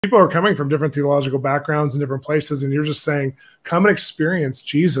people are coming from different theological backgrounds and different places, and you're just saying, come and experience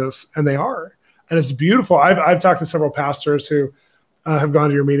Jesus, and they are. And it's beautiful. I've talked to several pastors who have gone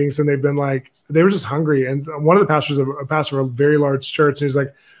to your meetings, and they've been like, they were just hungry. And one of the pastors, a pastor of a very large church, and he's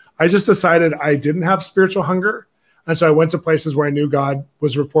like, I just decided I didn't have spiritual hunger. And so I went to places where I knew God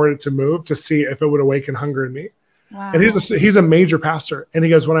was reported to move to see if it would awaken hunger in me. Wow. And he's a major pastor. And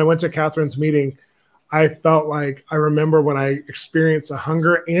he goes, when I went to Catherine's meeting, I felt like I remember when I experienced a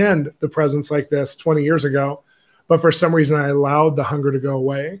hunger and the presence like this 20 years ago, but for some reason I allowed the hunger to go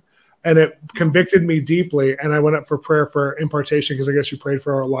away, and it convicted me deeply. And I went up for prayer for impartation, because I guess you prayed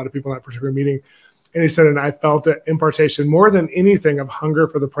for a lot of people in that particular meeting. And he said, and I felt that impartation more than anything of hunger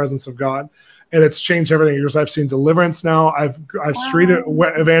for the presence of God. And it's changed everything. He goes, I've seen deliverance now. I've street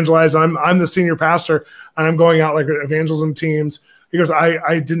evangelized. I'm the senior pastor, and I'm going out like evangelism teams. He goes,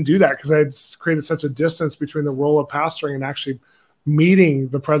 I didn't do that because I had created such a distance between the role of pastoring and actually meeting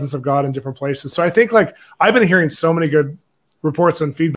the presence of God in different places. So I think, like, I've been hearing so many good reports and feedback